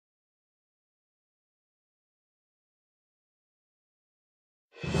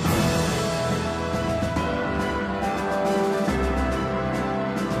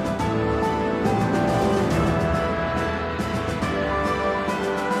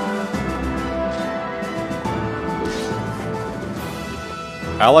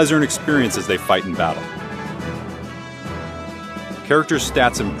Allies earn experience as they fight in battle. Characters'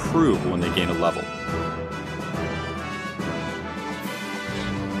 stats improve when they gain a level.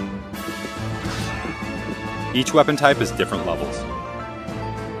 Each weapon type has different levels.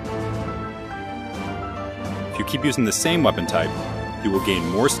 If you keep using the same weapon type, you will gain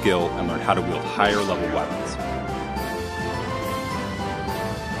more skill and learn how to wield higher level weapons.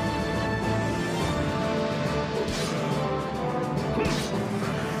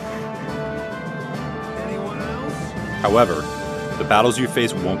 However, the battles you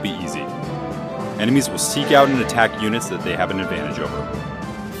face won't be easy. Enemies will seek out and attack units that they have an advantage over.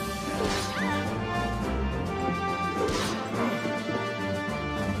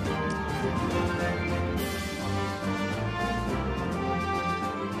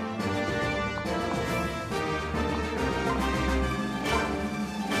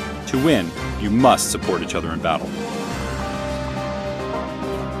 To win, you must support each other in battle.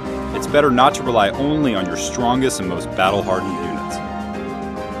 It's better not to rely only on your strongest and most battle-hardened units.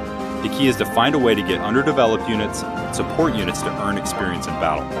 The key is to find a way to get underdeveloped units and support units to earn experience in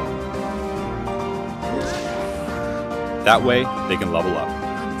battle. That way, they can level up.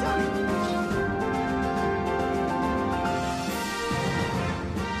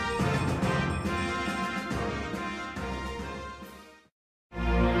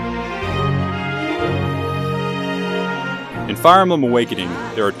 In Fire Emblem Awakening,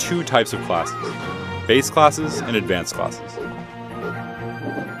 there are two types of classes, base classes and advanced classes.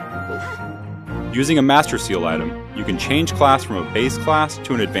 Using a Master Seal item, you can change class from a base class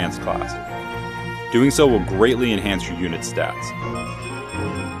to an advanced class. Doing so will greatly enhance your unit stats.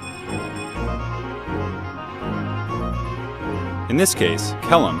 In this case,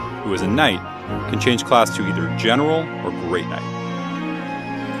 Kellum, who is a knight, can change class to either General or Great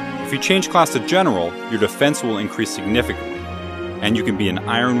Knight. If you change class to General, your defense will increase significantly, and you can be an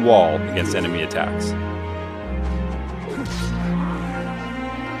iron wall against enemy attacks.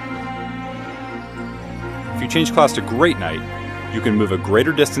 If you change class to Great Knight, you can move a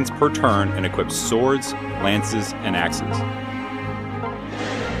greater distance per turn and equip swords, lances, and axes.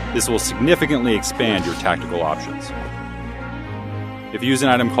 This will significantly expand your tactical options. If you use an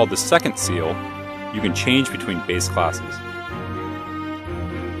item called the Second Seal, you can change between base classes.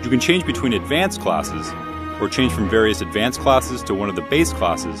 You can change between advanced classes, or change from various advanced classes to one of the base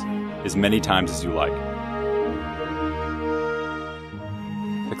classes as many times as you like.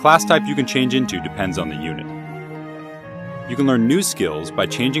 The class type you can change into depends on the unit. You can learn new skills by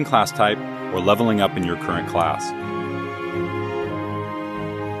changing class type or leveling up in your current class.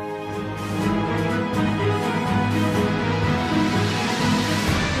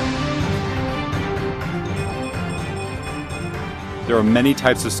 There are many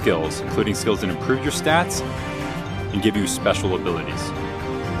types of skills, including skills that improve your stats and give you special abilities.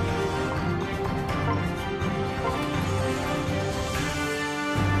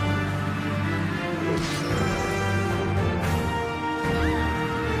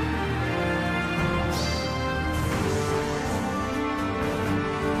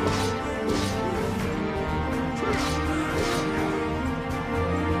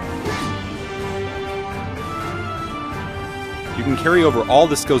 You can carry over all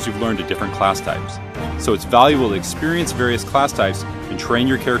the skills you've learned to different class types, so it's valuable to experience various class types and train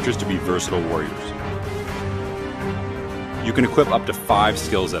your characters to be versatile warriors. You can equip up to 5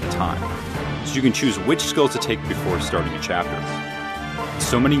 skills at a time, so you can choose which skills to take before starting a chapter. With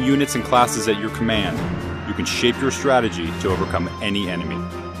so many units and classes at your command, you can shape your strategy to overcome any enemy.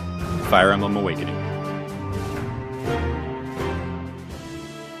 Fire Emblem Awakening.